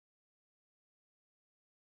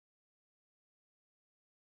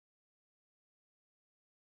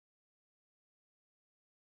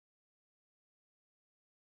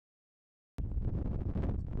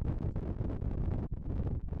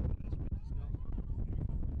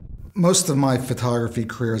Most of my photography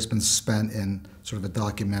career has been spent in sort of a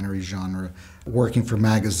documentary genre, working for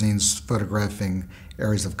magazines, photographing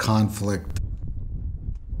areas of conflict.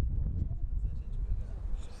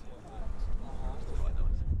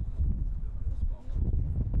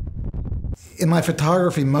 In my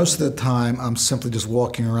photography, most of the time, I'm simply just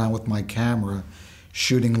walking around with my camera,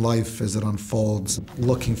 shooting life as it unfolds,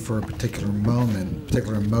 looking for a particular moment,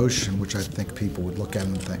 particular emotion, which I think people would look at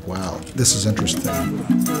and think, wow, this is interesting.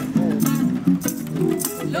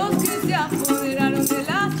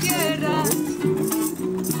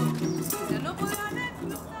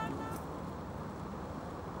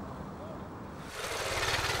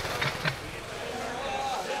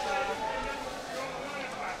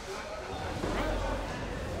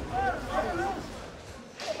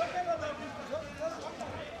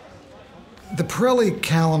 The Pirelli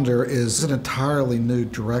calendar is an entirely new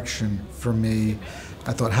direction for me.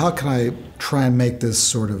 I thought, how can I try and make this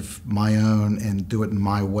sort of my own and do it in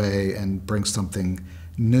my way and bring something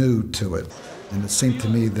new to it? And it seemed to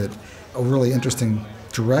me that a really interesting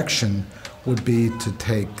direction would be to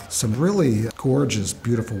take some really gorgeous,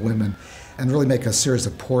 beautiful women and really make a series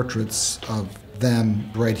of portraits of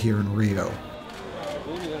them right here in Rio.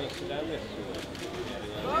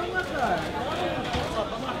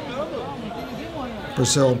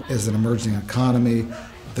 Brazil is an emerging economy.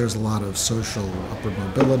 There's a lot of social upward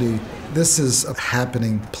mobility. This is a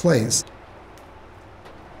happening place.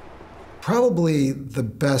 Probably the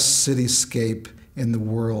best cityscape in the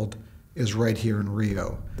world is right here in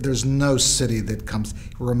Rio. There's no city that comes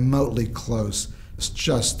remotely close. It's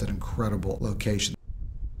just an incredible location.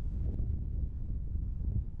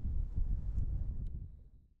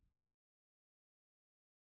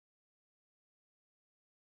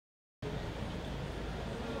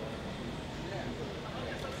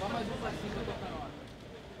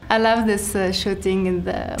 I love this shooting in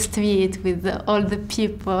the street with all the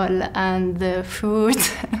people and the food.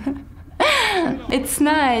 It's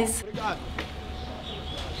nice.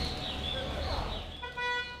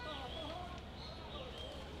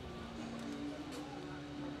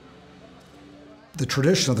 The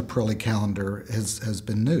tradition of the Pirelli calendar has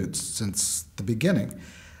been nudes since the beginning.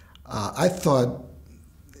 I thought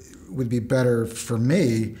it would be better for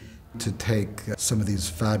me to take some of these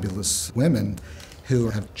fabulous women who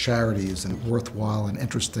have charities and worthwhile and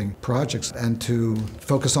interesting projects and to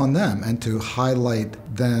focus on them and to highlight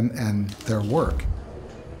them and their work.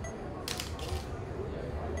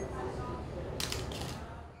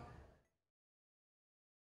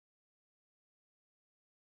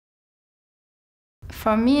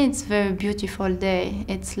 For me, it's a very beautiful day.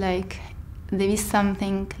 It's like there is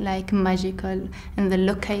something like magical in the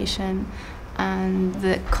location and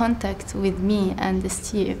the contact with me and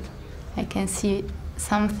Steve. I can see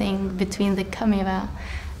something between the camera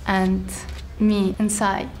and me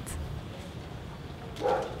inside.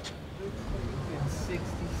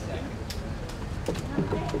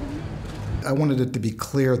 I wanted it to be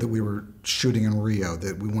clear that we were shooting in Rio,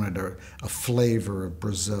 that we wanted a flavor of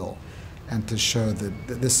Brazil, and to show that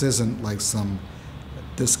this isn't like some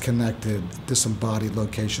disconnected, disembodied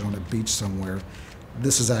location on a beach somewhere.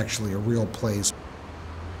 This is actually a real place.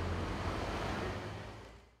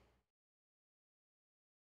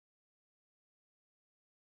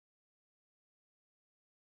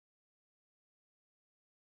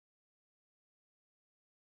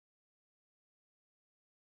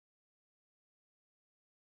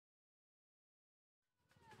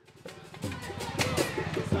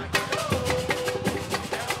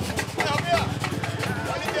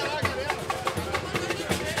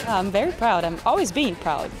 I'm very proud. I'm always being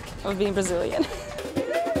proud of being Brazilian.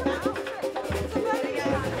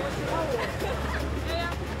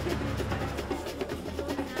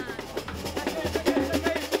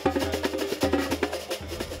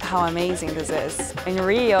 How amazing this is. In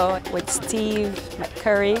Rio with Steve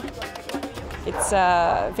McCurry, it's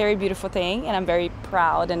a very beautiful thing, and I'm very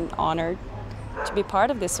proud and honored to be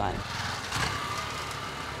part of this one.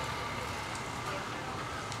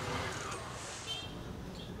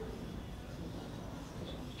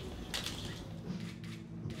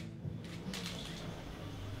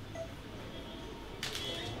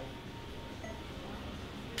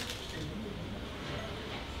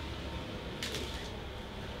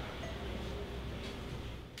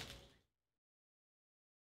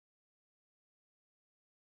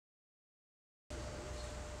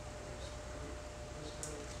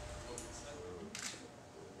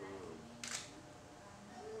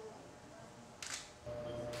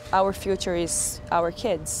 Our future is our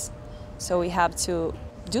kids, so we have to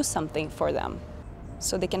do something for them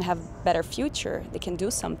so they can have a better future, they can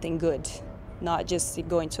do something good. not just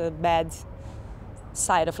go into a bad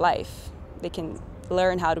side of life. They can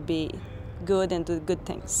learn how to be good and do good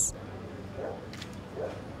things.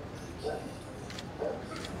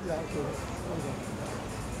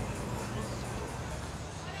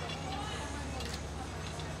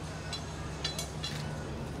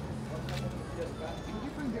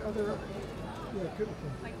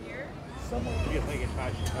 Like here?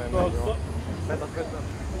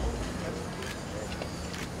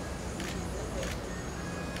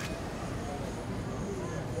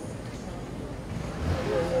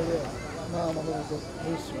 Now I'm a little bit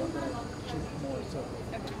looser. I'm going to shoot more. So.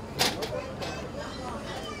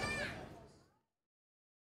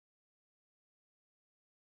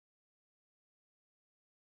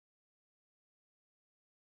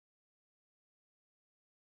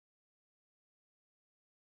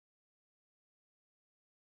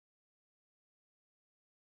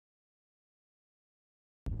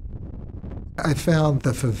 I found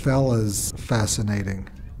the favelas fascinating.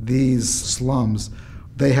 These slums,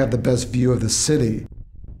 they have the best view of the city.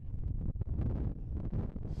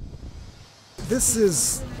 This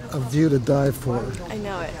is a view to die for. I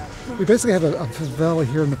know it. We basically have a favela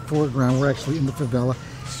here in the foreground. We're actually in the favela.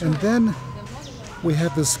 And then we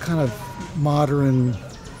have this kind of modern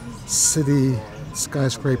city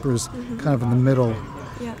skyscrapers kind of in the middle.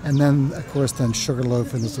 Yeah. And then, of course, then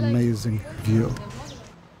Sugarloaf and this amazing view.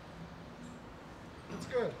 That's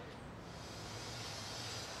good.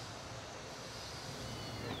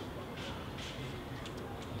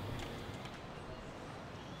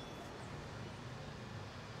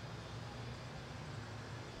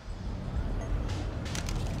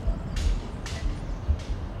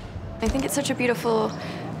 I think it's such a beautiful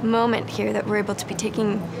moment here that we're able to be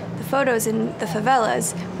taking the photos in the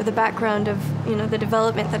favelas with the background of, you know, the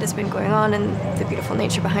development that has been going on and the beautiful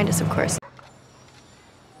nature behind us, of course.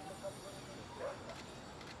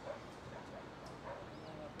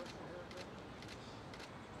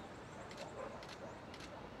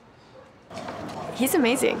 He's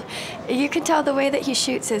amazing. You can tell the way that he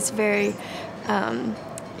shoots is very,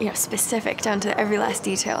 you know, specific down to every last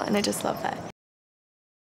detail, and I just love that.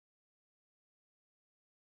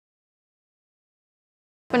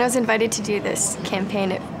 When I was invited to do this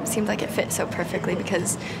campaign, it seemed like it fit so perfectly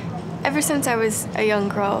because ever since I was a young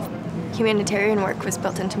girl, humanitarian work was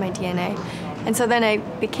built into my DNA. And so then I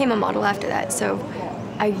became a model after that. So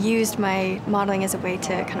I used my modeling as a way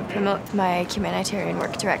to kind of promote my humanitarian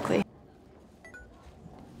work directly.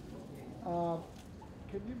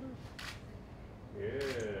 Can you move?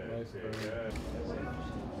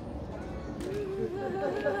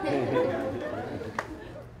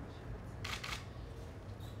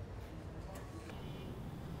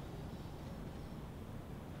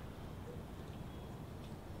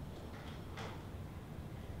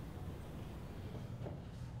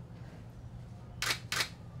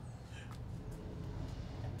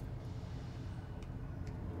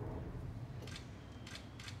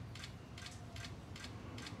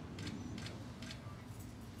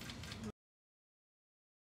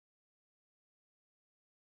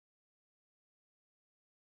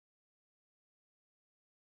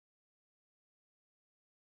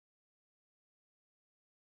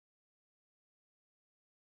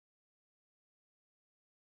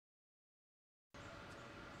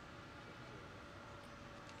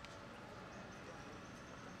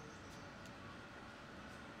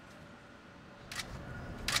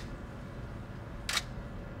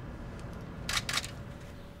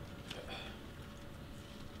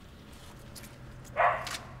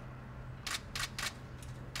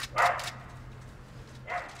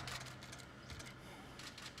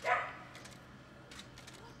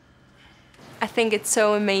 I think it's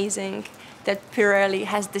so amazing that Pirelli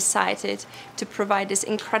has decided to provide this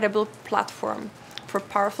incredible platform for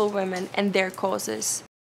powerful women and their causes.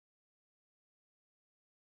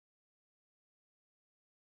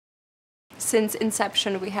 Since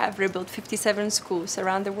inception, we have rebuilt 57 schools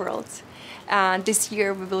around the world. This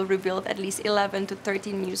year, we will rebuild at least 11 to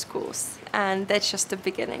 13 new schools, and that's just the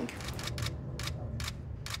beginning.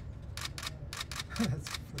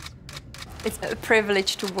 It's a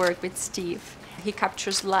privilege to work with Steve. He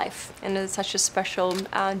captures life in such a special,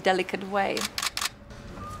 delicate way.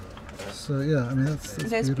 So yeah, I mean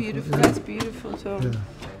that's beautiful. Yeah. That's beautiful. So Yeah.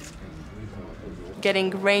 getting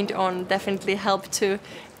rained on definitely helped to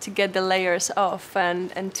get the layers off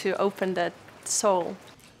and to open that soul.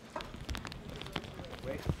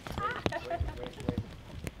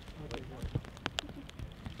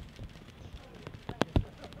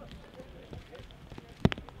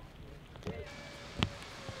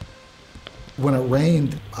 When it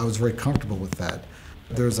rained, I was very comfortable with that.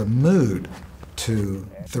 There's a mood to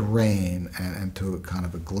the rain and to a kind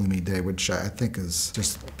of a gloomy day, which I think is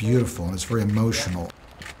just beautiful and it's very emotional.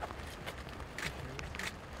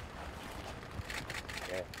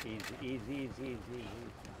 Yeah, easy. Yeah,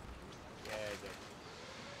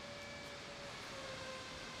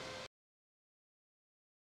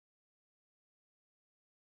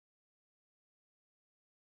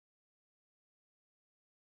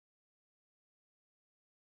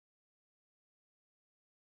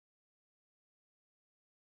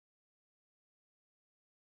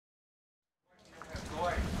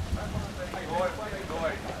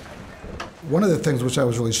 One of the things which I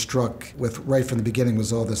was really struck with right from the beginning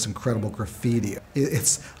was all this incredible graffiti.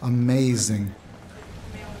 It's amazing.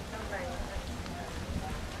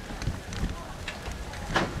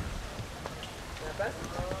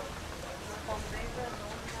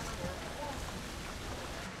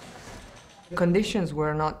 Conditions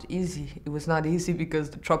were not easy. It was not easy because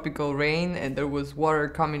the tropical rain and there was water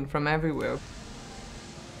coming from everywhere.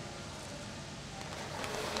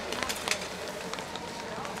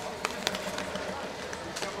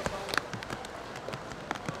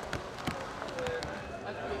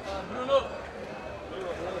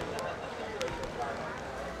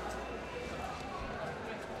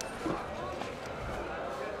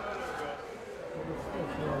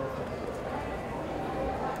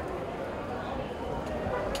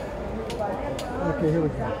 Okay, here we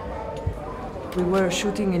go. We were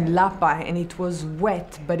shooting in Lapa and it was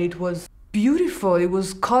wet, but it was beautiful, it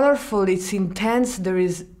was colorful, it's intense, there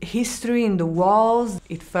is history in the walls.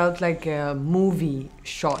 It felt like a movie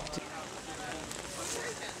shot.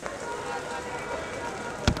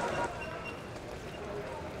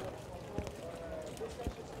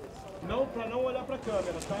 Não, para não olhar para a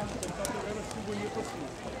câmera, tá? Tentar pegando assim bonito assim.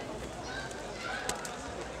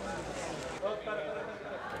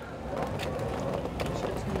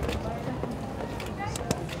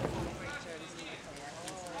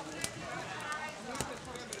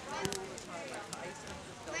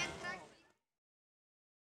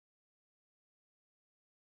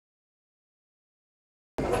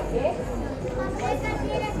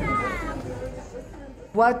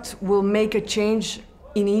 What will make a change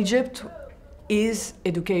in Egypt is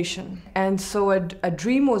education. And so a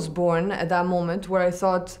dream was born at that moment where I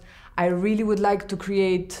thought I really would like to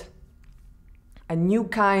create a new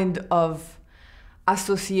kind of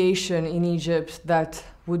association in Egypt that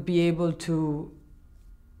would be able to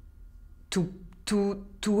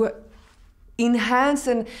enhance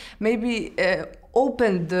and maybe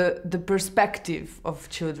open the perspective of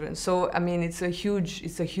children. So I mean, it's a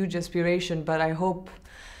huge aspiration, but I hope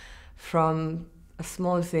from a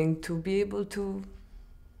small thing to be able to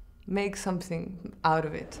make something out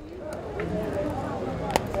of it.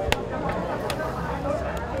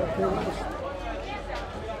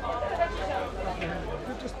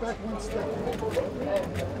 Just back one step.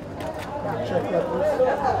 Check that.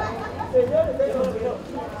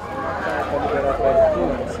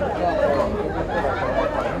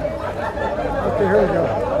 Okay, here we go.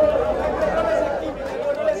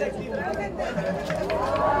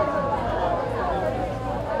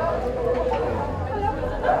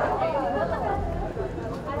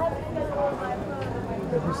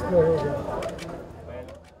 Here we go.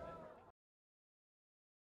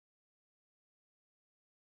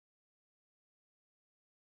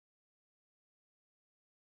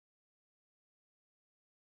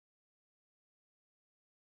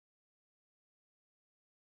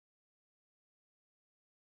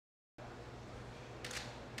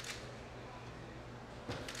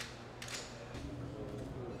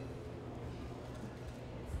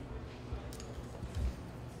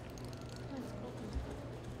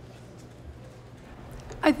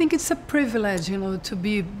 I think it's a privilege, to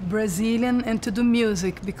be Brazilian and to do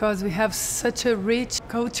music because we have such a rich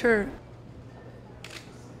culture.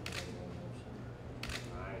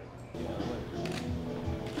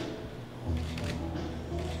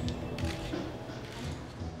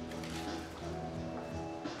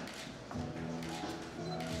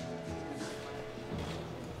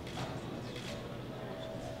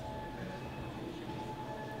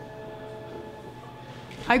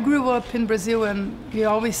 I grew up in Brazil and we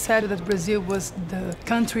always said that Brazil was the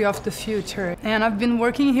country of the future. And I've been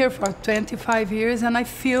working here for 25 years and I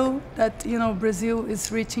feel that, Brazil is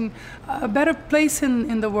reaching a better place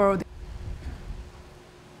in the world.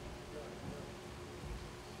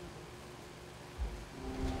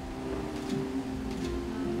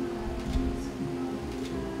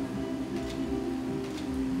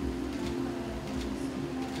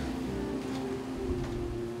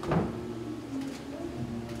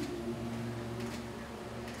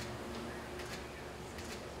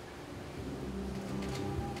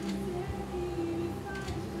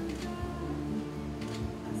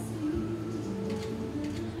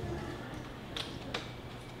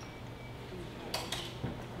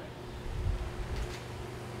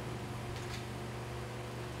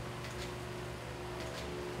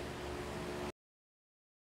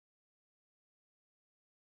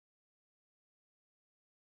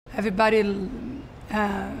 Everybody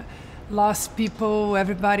lost people,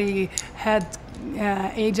 everybody had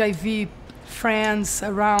HIV friends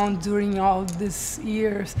around during all these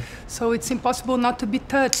years. So it's impossible not to be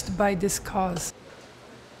touched by this cause.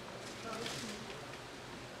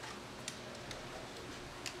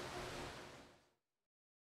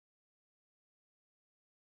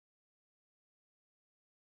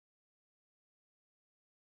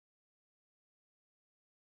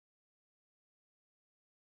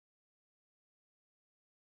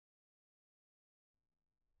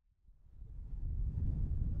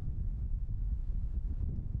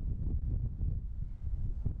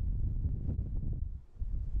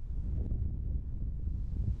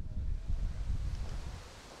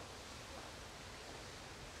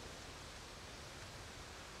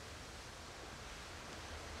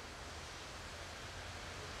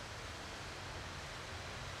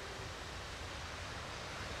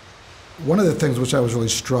 One of the things which I was really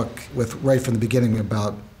struck with right from the beginning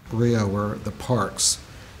about Rio were the parks.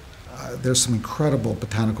 There's some incredible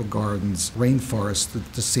botanical gardens, rainforests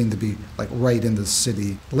that just seem to be like right in the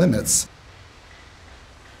city limits.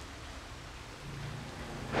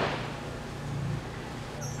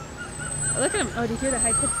 Look at him. Oh, did you hear the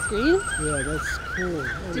high-pitched scream? Yeah, that's cool.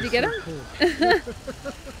 Did you get him? Cool.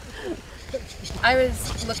 I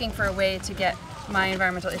was looking for a way to get my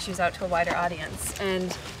environmental issues out to a wider audience,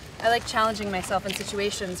 and I like challenging myself in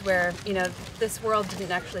situations where, you know, this world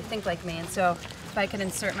didn't actually think like me, and so if I could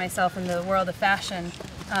insert myself in the world of fashion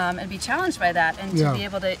and be challenged by that, and to be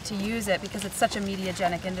able to use it because it's such a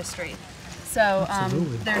mediagenic industry. So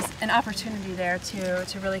there's an opportunity there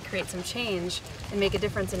to really create some change and make a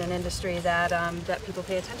difference in an industry that, that people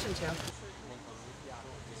pay attention to.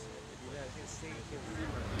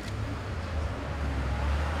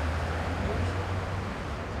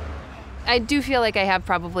 I do feel like I have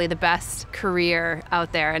probably the best career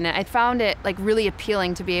out there, and I found it like really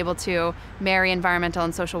appealing to be able to marry environmental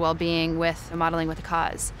and social well-being with modeling with a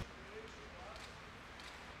cause.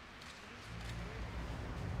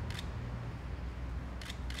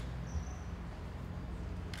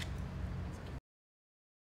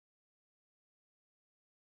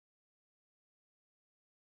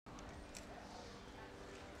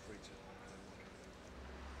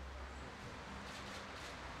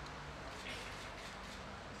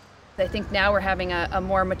 I think now we're having a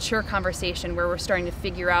more mature conversation where we're starting to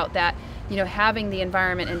figure out that, you know, having the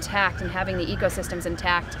environment intact and having the ecosystems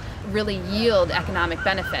intact really yield economic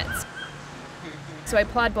benefits. So I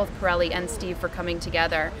applaud both Pirelli and Steve for coming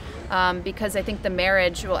together because I think the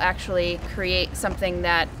marriage will actually create something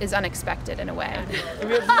that is unexpected in a way. Do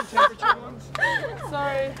we have room temperature ones?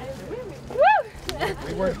 Sorry.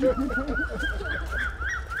 They weren't good.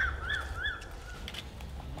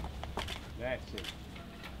 That's it.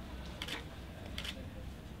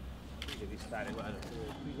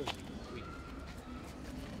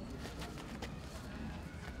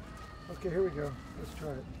 Okay, here we go. Let's try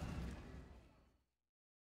it.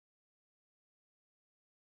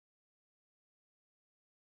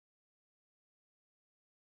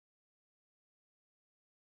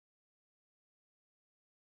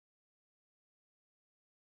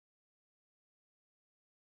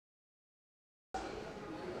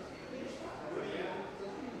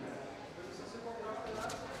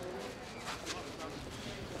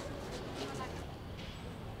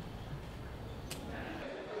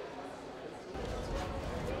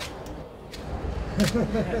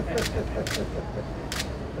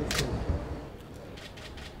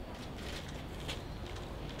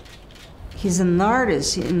 He's an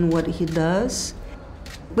artist in what he does.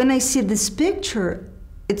 When I see this picture,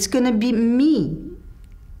 it's gonna be me.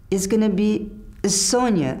 It's gonna be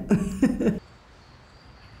Sonia.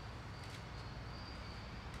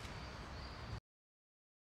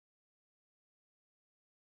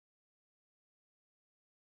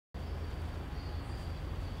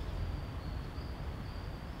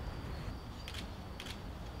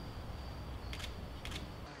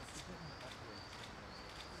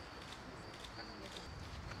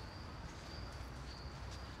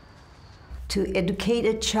 To educate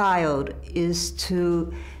a child is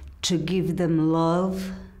to give them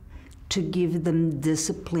love, to give them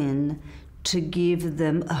discipline, to give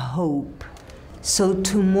them a hope. So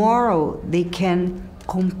tomorrow they can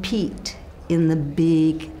compete in the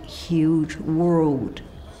big, huge world.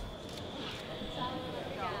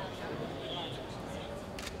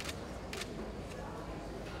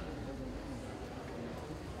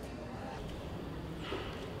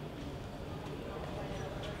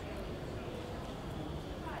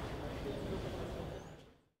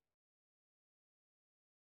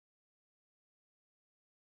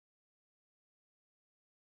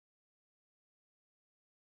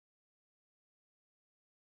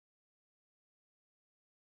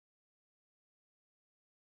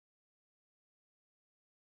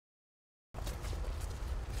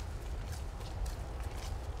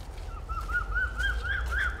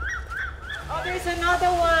 There's another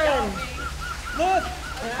one. Look.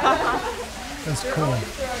 That's cool.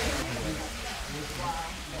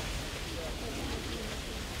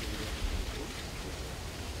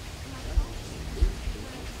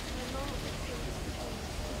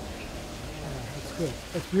 That's good.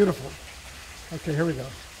 That's beautiful. Okay, here we go.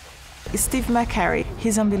 Steve McCurry,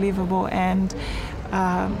 he's unbelievable, and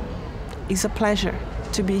it's a pleasure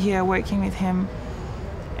to be here working with him.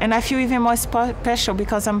 And I feel even more special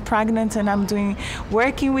because I'm pregnant and I'm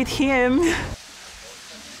working with him.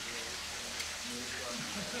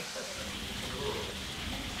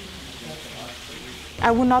 I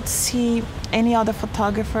would not see any other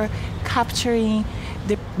photographer capturing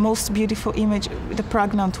the most beautiful image, the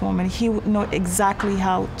pregnant woman. He would know exactly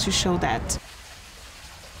how to show that.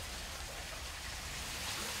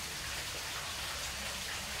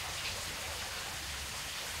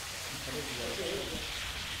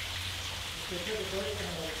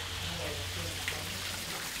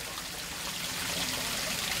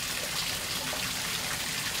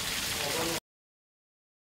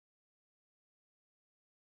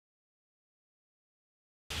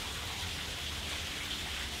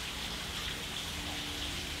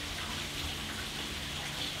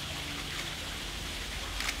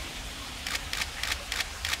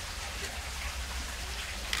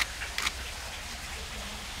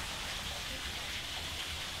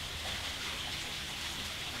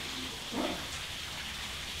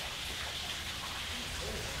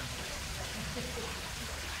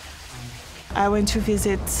 I went to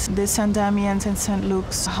visit the St. Damian's and St.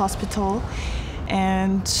 Luke's hospital,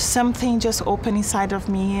 and something just opened inside of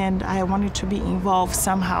me and I wanted to be involved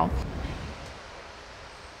somehow.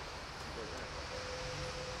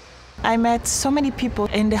 I met so many people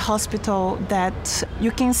in the hospital that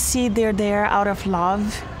you can see they're there out of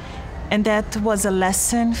love, and that was a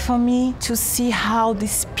lesson for me to see how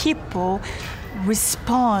these people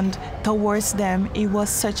respond towards them. It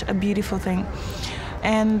was such a beautiful thing.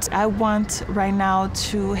 And I want right now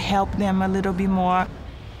to help them a little bit more.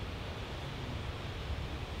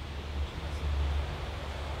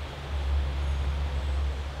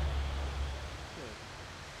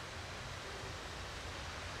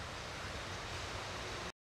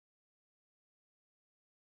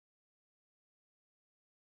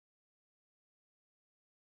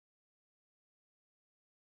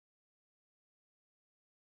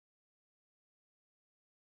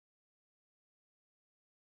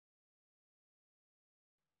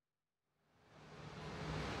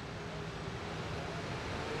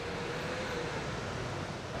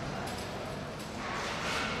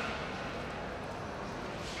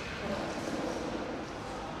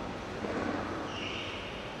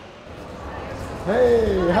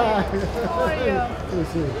 Hey, hi. How are you?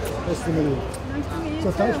 Nice to meet you. Nice to meet you.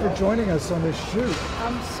 So thanks for joining us on this shoot.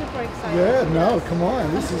 I'm super excited. Yeah, no, come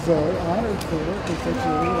on. This is an honor to work with such a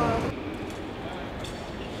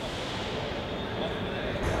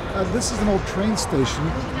leader. This is an old train station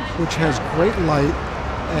which has great light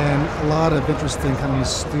and a lot of interesting kind of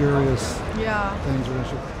mysterious things.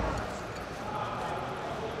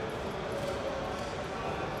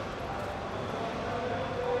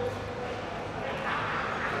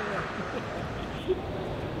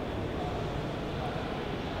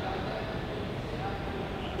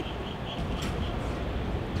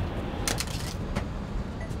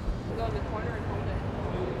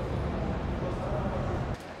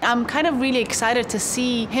 I'm kind of really excited to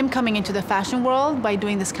see him coming into the fashion world by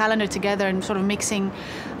doing this calendar together and sort of mixing,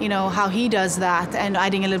 you know, how he does that and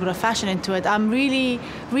adding a little bit of fashion into it. I'm really,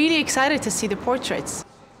 really excited to see the portraits.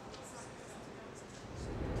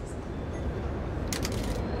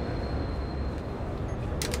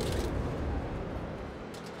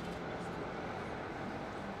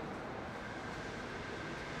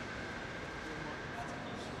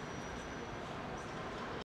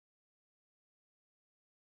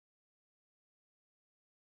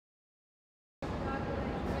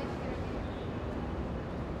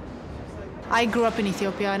 I grew up in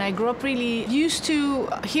Ethiopia and I grew up really used to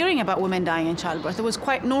hearing about women dying in childbirth. It was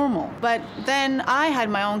quite normal. But then I had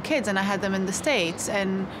my own kids and I had them in the States.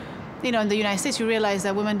 And, you know, in the United States, you realize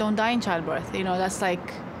that women don't die in childbirth. You know, that's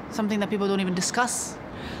like something that people don't even discuss.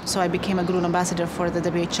 So I became a Guru ambassador for the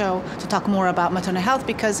WHO to talk more about maternal health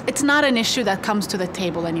because it's not an issue that comes to the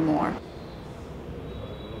table anymore.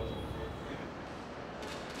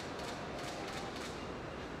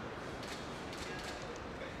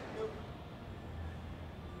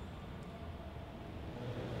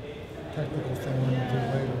 Technical thing we're going to do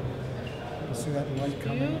later. You see that light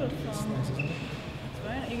coming? Beautiful. It's nice, isn't it?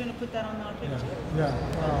 Right? You're going to put that on our picture? Yeah.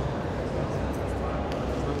 Wow.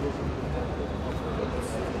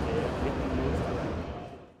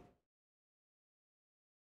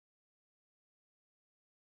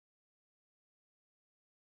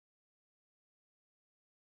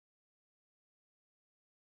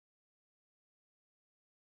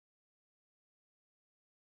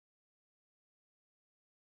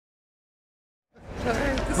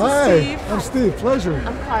 Hi, Steve. I'm Steve. Pleasure.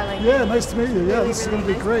 I'm Carly. Yeah, nice to meet you. Yeah, Really, this is really going to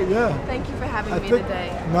be nice great. Yeah. Thank you for having me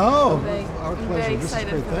today. No, I'm our pleasure. very This is excited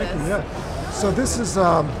great. for Thank this. you. Yeah. So this is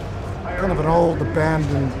kind of an old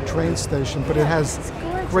abandoned train station, but it has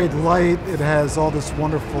great light. It has all this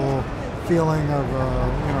wonderful feeling of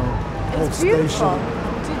you know, old station.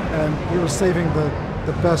 And we were saving the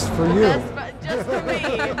best for you. Just for me.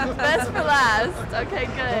 Best for last. Okay,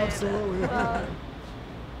 good. Absolutely.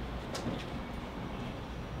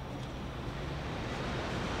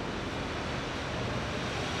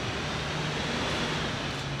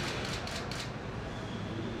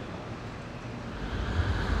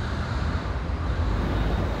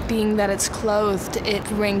 Being that it's clothed, it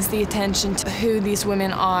brings the attention to who these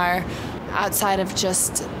women are outside of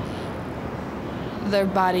just their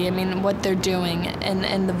body. I mean, what they're doing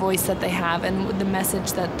and the voice that they have and the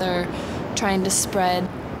message that they're trying to spread.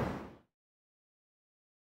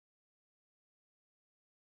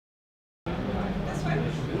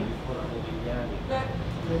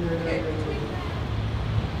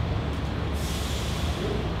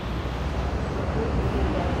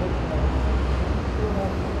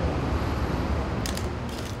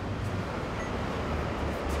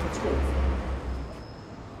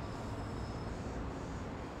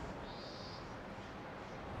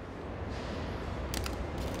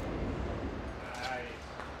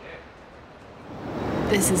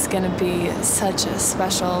 This is going to be such a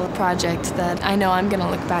special project that I know I'm going to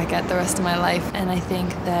look back at the rest of my life, and I think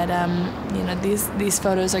that you know, these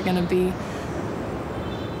photos are going to be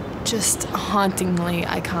just hauntingly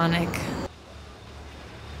iconic.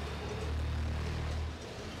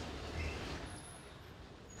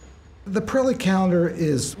 The Pirelli calendar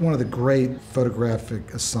is one of the great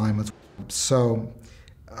photographic assignments. So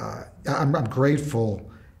I'm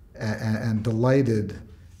grateful and delighted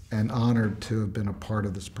and honored to have been a part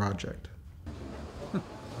of this project.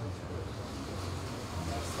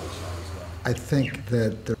 I think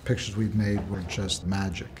that the pictures we've made were just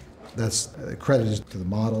magic. That's credited to the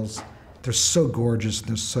models. They're so gorgeous and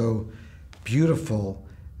they're so beautiful.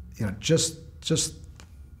 You know, just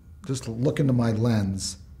look into my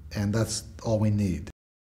lens, and that's all we need.